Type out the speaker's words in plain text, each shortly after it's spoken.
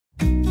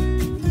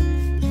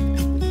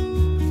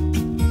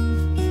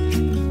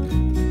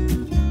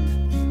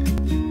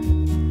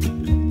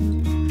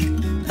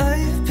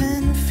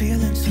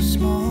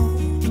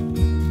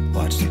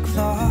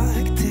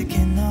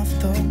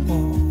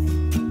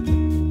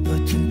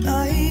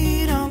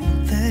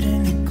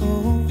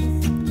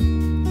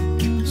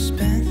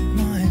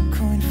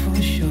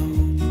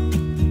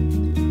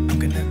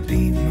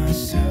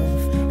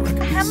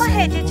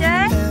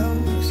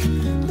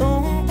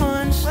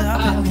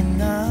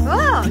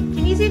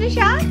Can you see the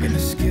shark? I'm gonna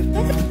skip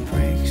my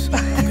breaks.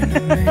 I'm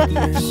gonna make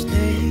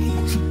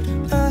mistakes.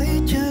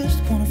 I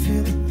just wanna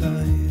feel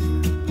alive.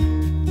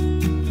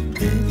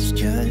 It's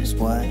just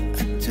what I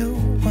do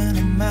when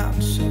I'm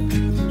out. So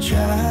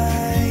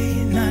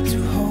try not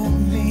to hold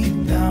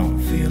me down.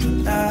 Feel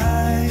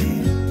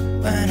alive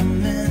when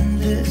I'm in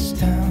this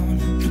town.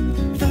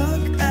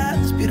 Look at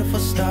these beautiful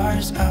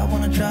stars. I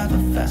wanna drive a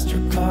faster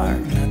car.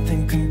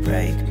 Nothing can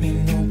break me,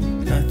 no,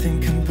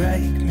 nothing can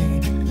break me.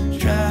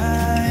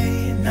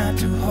 Try not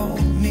to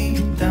hold me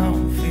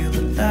down. Feel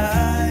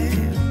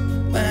alive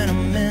when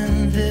I'm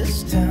in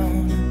this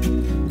town.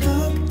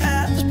 Look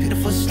at these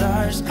beautiful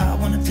stars. I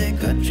wanna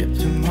take a trip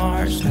to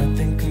Mars.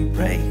 Nothing can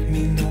break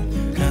me, no,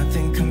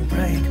 nothing can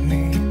break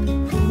me.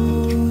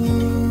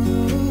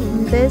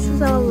 Ooh. This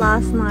is our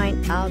last night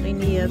out in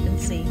the open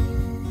sea.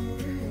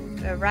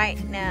 We're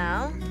right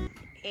now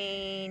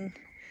in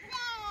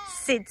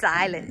Sid's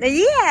Island.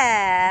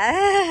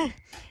 Yeah!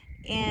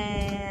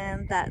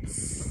 And that's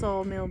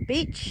Sawmill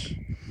Beach.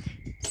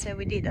 So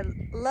we did a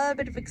little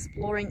bit of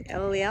exploring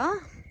earlier.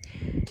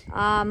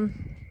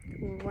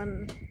 We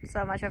weren't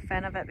so much a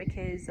fan of it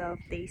because of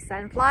the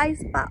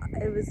sandflies, but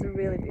it was a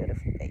really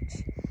beautiful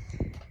beach.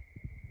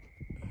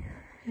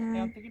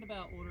 Yeah, I'm thinking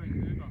about ordering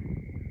Uber.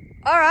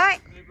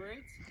 Alright, Uber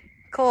Eats.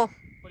 cool.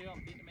 What do you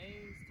want?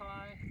 Vietnamese,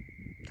 Thai?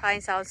 Thai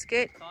sounds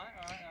good. Thai?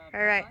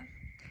 Alright.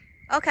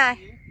 Thai? Okay,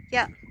 You?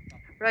 yeah,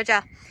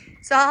 Roger.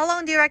 So how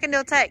long do you reckon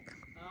it'll take?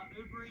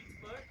 Uber Eats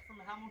boat from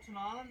Hamilton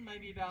Island,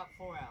 maybe about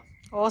 4 hours.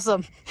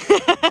 Awesome.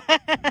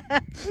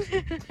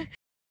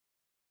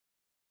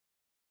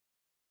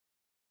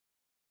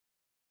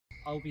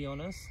 I'll be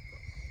honest,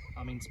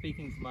 I mean,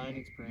 speaking from my own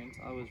experience,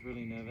 I was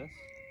really nervous.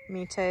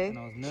 Me too. And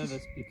I was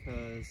nervous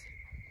because,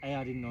 A,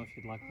 I didn't know if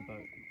you'd like the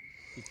boat.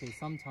 Because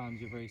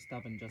sometimes you're very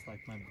stubborn, just like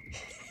Mummy.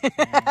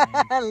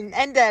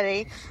 And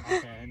Daddy.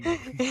 Okay, and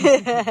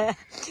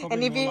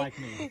probably if more you like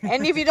me.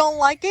 and if you don't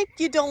like it,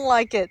 you don't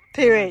like it.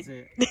 Period.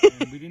 That's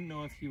it. And we didn't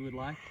know if you would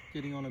like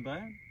getting on a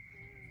boat.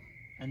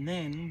 And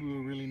then we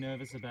were really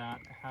nervous about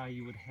how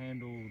you would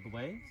handle the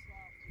waves.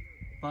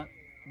 But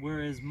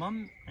whereas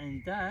Mum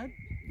and Dad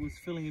was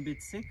feeling a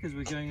bit sick because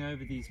we're going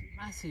over these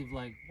massive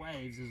like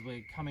waves as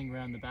we're coming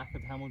around the back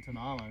of Hamilton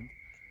Island,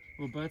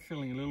 we're both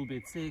feeling a little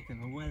bit sick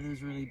and the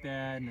weather's really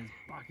bad and it's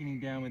bucketing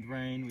down with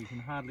rain. We can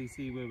hardly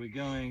see where we're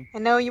going. I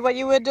know what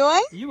you were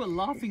doing? You were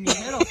laughing your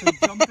head off and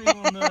jumping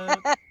on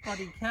the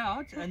bloody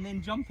couch and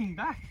then jumping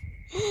back.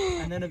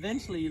 And then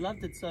eventually you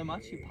loved it so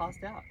much you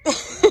passed out.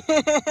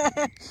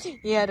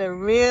 You had a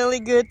really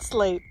good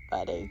sleep,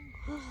 buddy.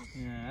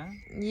 Yeah.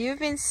 You've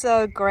been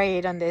so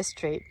great on this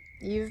trip.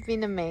 You've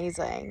been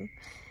amazing.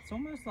 It's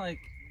almost like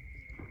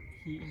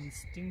he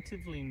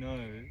instinctively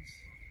knows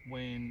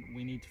when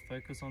we need to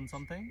focus on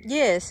something.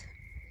 Yes.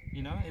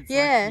 You know, it's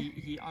Yeah. like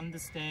he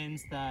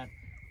understands that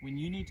when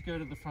you need to go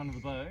to the front of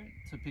the boat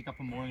to pick up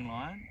a mooring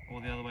line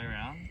or the other way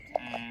around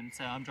and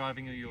say I'm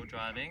driving or you're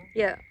driving,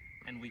 Yeah.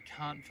 and we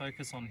can't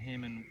focus on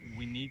him and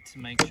we need to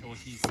make sure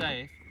he's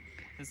safe,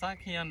 it's like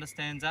he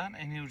understands that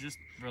and he'll just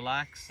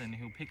relax and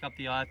he'll pick up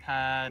the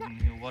iPad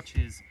and he'll watch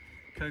his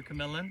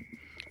Cocomelon.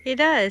 He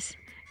does.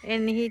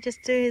 And he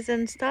just do his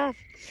own stuff.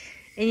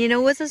 And you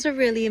know what's also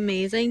really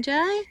amazing,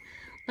 Jay?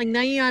 Like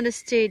now you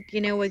understood,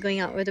 you know, we're going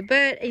out with a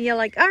boat and you're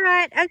like, all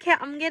right, okay,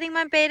 I'm getting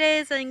my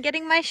betas and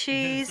getting my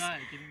shoes.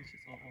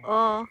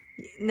 Oh,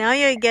 now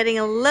you're getting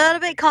a little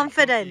bit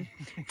confident.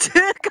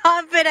 Too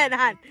confident,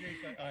 hon.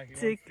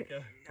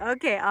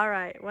 Okay, all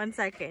right. 1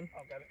 second.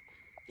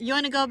 You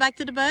want to go back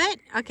to the boat?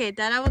 Okay,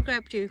 then I will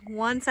grab you.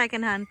 1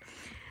 second, hon.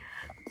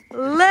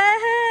 Little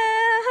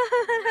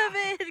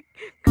bit.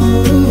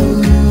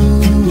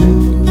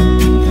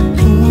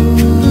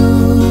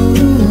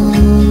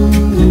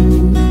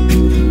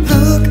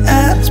 Look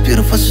at these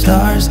beautiful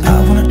stars.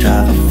 I wanna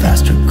drive a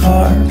faster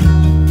car.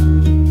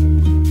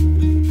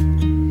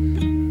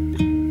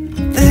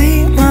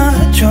 Lay my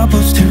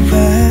troubles to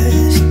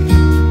rest.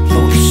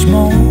 Blow the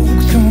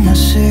smoke through my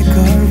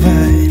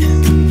cigarette.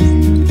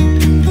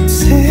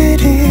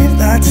 City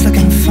lights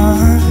looking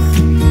fine,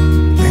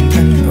 and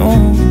I know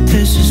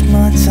this is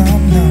my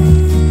time now.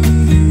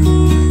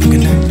 I'm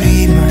gonna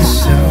be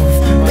myself,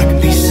 I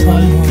could be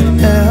someone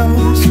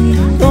else.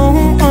 No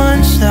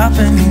one's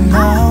stopping me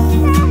now.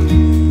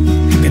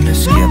 I'm gonna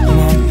skip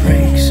my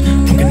breaks,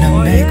 I'm gonna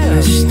make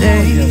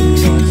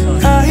mistakes.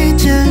 I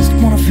just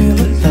wanna feel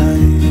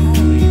alive.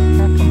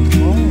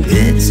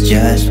 It's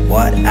just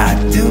what I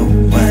do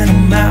when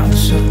I'm out.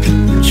 So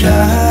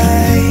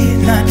try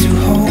not to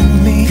hold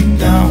me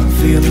down.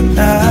 Feel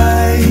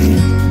alive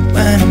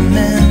when I'm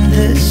in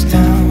this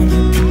town.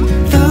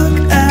 Look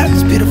at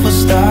these beautiful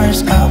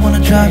stars. I wanna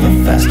drive a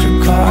faster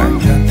car.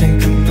 Nothing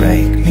can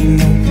break me,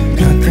 no,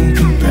 nothing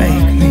can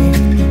break me.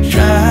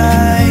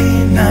 Try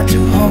not to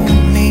hold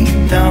me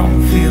down.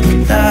 Feel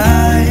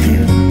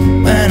alive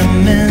when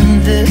I'm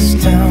in this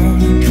town.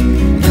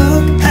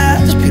 Look at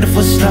these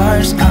beautiful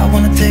stars. I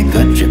wanna take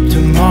a trip to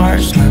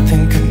Mars.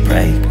 Nothing can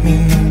break me,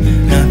 no,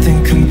 nothing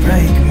can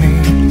break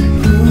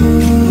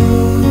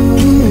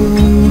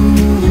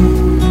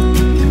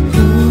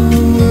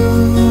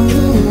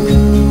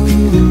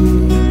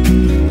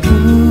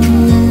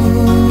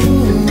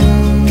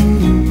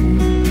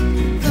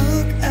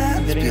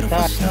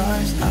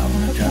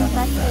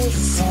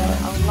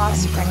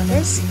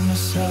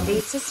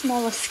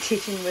smallest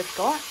kitchen we've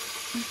got.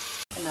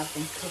 And I've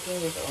been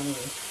cooking with only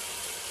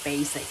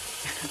basic.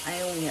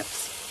 I only have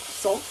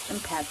salt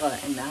and pepper,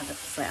 and I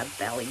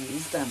barely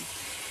use them.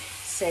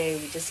 So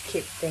we just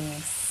keep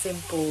things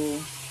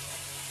simple,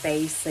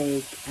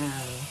 basic,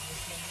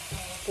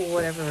 for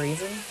whatever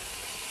reason.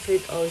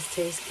 Food always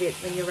tastes good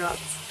when you're out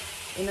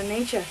in the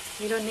nature.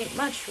 You don't need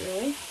much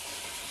really.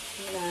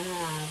 And I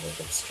have a bit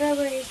of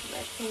strawberries,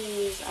 red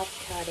peas,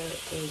 avocado,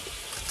 egg,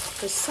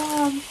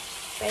 croissant,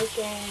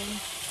 bacon,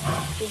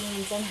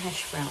 beans, and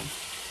hash brown.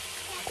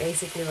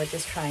 Basically, we're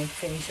just trying to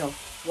finish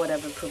off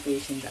whatever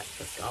provision that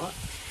we've got.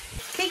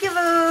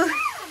 Peekaboo!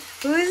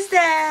 Who's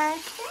there?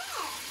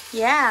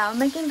 Yeah, I'm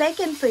making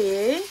bacon for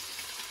you.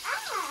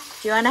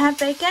 Do you want to have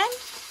bacon?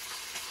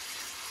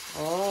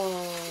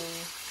 Oh.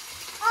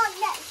 Oh,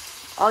 no.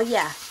 Oh,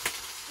 yeah.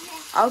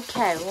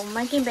 Okay, we're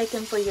making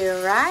bacon for you,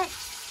 right?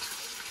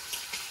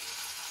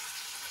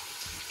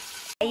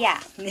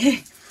 Yeah.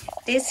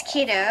 This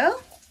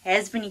kiddo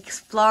has been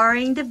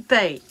exploring the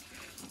boat,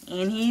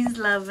 and he's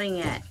loving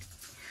it.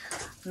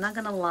 I'm not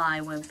gonna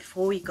lie,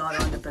 before we got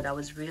on the boat, I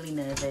was really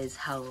nervous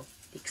how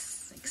the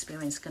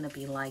experience is gonna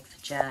be like for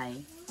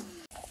Jay.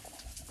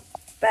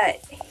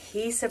 But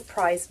he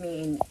surprised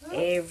me in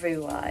every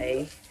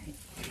way.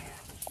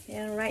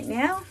 And right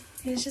now,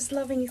 he's just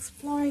loving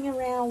exploring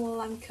around while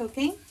I'm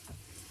cooking.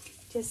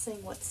 Just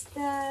seeing what's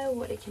there,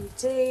 what it can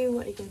do,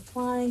 what it can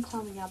climb,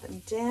 climbing up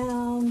and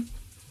down.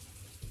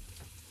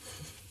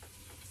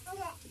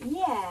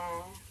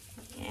 Yeah.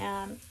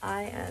 And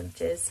I am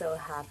just so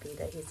happy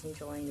that he's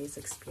enjoying this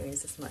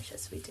experience as much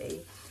as we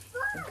do.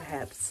 And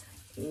perhaps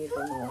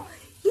even more.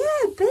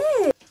 Yeah,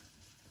 bird!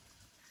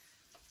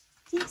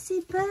 Do you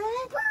see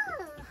bird?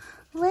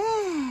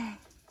 Where?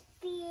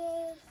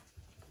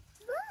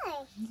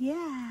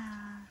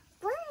 Yeah.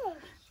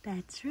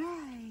 That's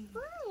right.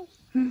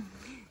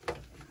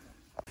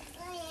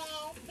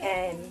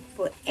 And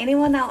for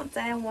anyone out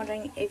there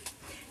wondering if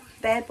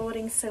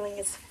bareboating sailing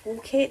is for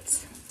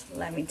kids,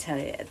 let me tell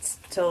you, it's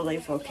totally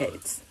for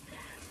kids.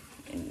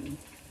 And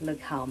look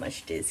how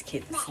much this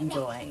kid is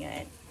enjoying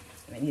it.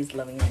 I mean, he's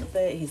loving it on the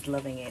boat, he's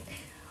loving it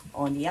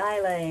on the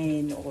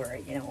island, or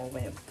you know,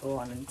 when we go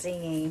on and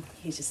singing.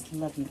 He's just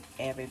loving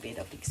every bit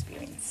of the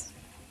experience.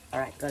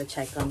 Alright, gotta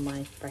check on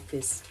my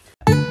breakfast.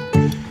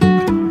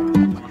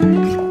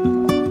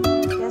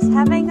 Just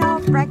having our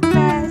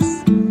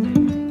breakfast.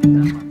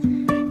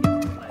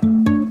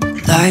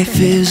 Life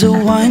is a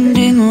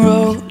winding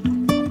road,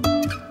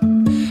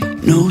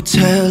 no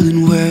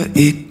telling where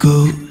it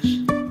goes.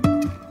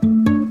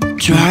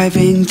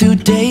 Driving through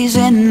days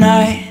and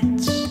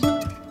nights,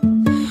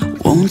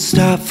 won't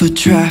stop for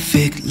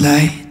traffic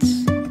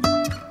lights.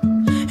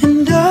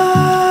 And I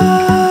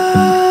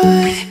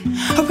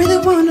really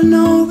wanna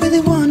know,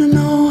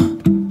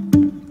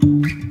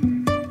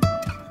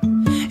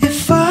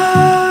 if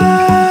I'll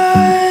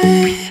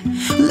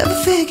ever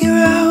figure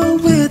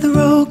out where the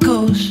road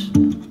goes.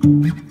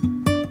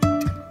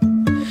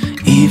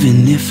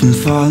 Even if I'm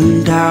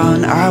falling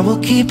down, I will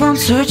keep on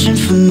searching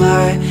for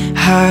my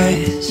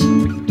highs.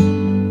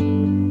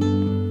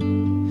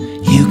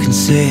 You can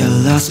say I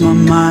lost my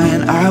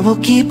mind, I will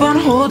keep on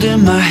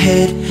holding my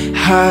head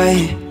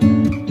high.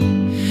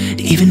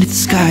 Even if the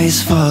sky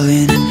is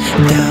falling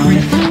down.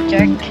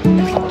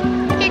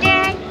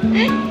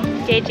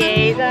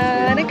 JJ's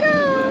on a go,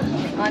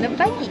 on a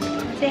buggy.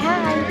 Say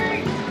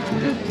hi.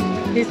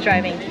 Who's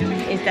driving?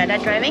 Is Dada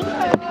driving?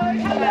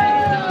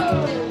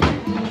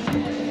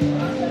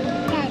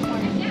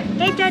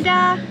 Hey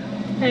Dada!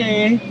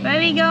 Hey! Where are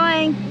we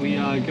going? We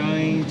are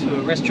going to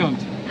a restaurant.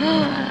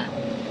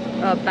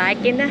 Oh,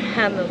 back in the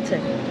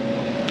Hamilton.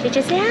 Did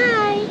you say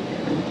hi?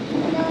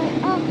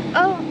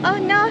 No. Oh,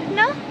 no.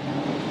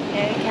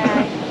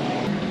 Okay.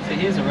 So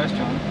here's a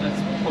restaurant.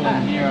 Let's pull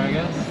in here, I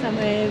guess.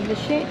 Somewhere over the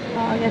shit. Oh,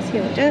 I guess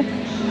here will do.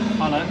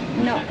 Oh no.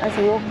 No, that's a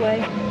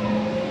walkway.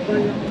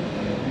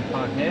 We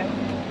park here.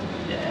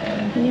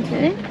 Yeah. Can you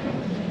turn it?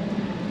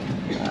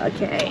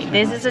 Okay,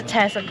 this is a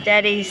test of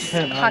Daddy's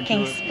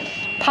parking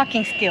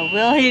skill.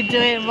 Will he do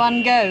it in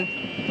one go?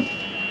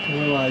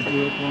 Will I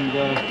do it one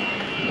go?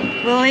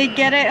 Will he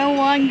get it in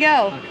one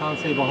go? I can't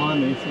see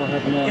behind me, so I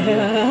have no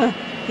idea.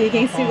 You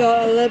can still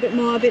go a little bit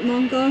more,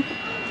 go.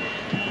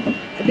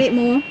 A bit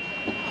more.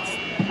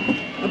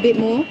 A bit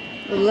more.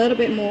 A little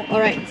bit more.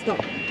 Alright,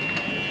 stop.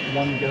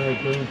 One go,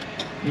 boom.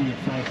 In your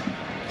face.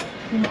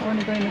 You might want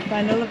to go in the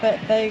front a little bit.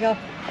 There you go.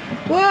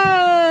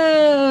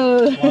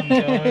 Whoa! One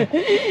go.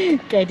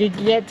 Daddy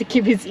had to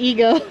keep his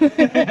ego.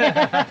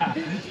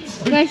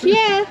 Right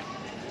here.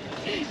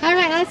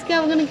 Alright, let's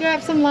go. We're going to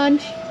grab some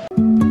lunch.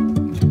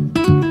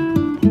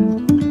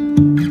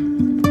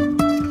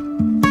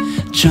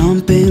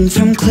 Jumping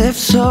from cliffs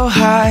so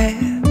high,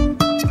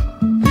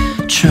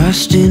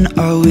 trusting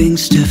our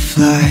wings to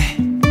fly.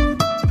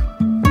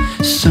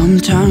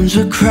 Sometimes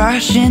we're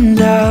crashing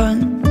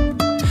down,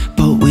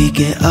 but we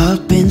get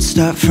up and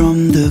start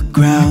from the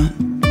ground.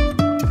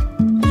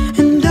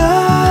 And I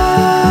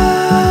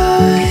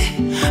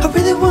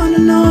really wanna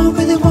know,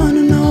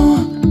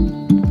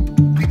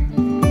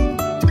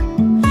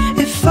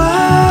 if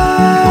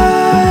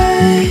I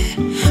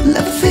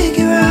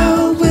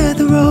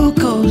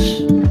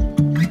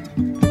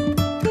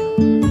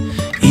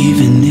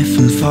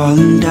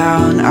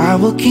I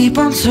will keep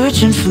on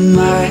searching for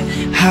my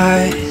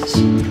highs.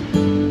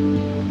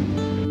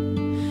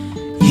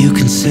 You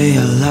can say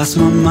I lost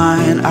my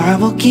mind, I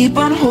will keep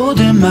on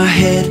holding my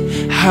head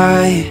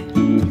high.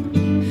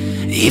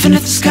 Even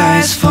if the sky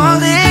is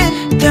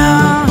falling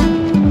down,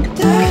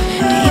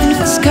 even if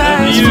the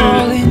sky is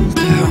falling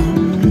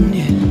down,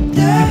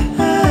 yeah.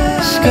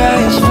 The sky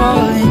is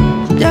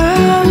falling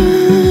down.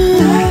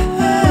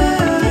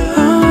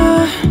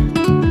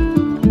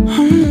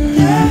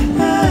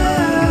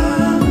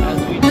 As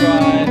we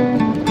drive.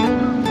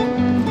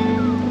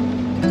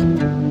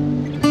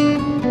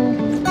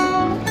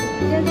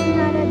 Just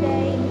another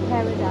day in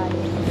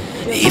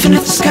paradise. Even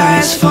if the sky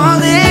is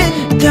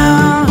falling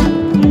down,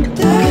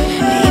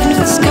 even if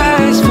the sky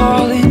is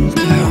falling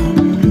down,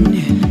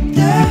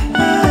 yeah.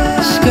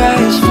 The sky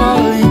is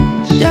falling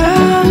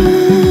down.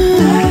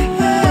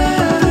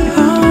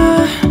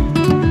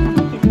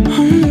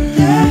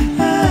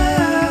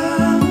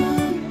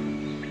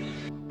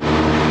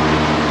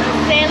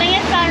 Sailing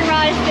at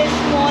sunrise this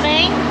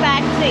morning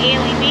back to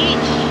Ely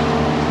Beach,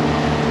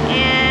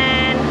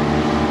 and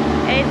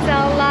it's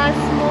our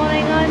last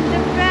morning on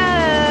the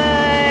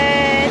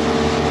road.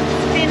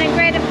 It's been a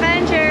great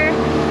adventure.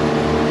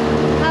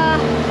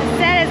 As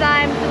sad as I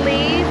am to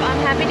leave,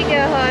 I'm happy to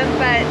go home,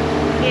 but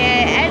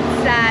yeah, it's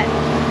sad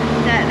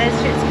that this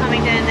trip's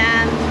coming to an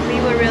end. We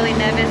were really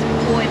nervous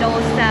before it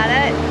all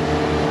started,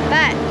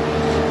 but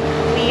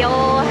we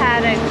all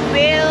had a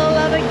real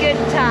of a good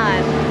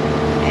time.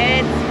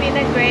 It's been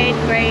a great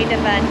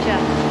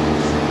adventure.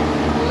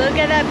 Look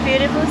at that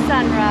beautiful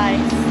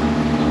sunrise.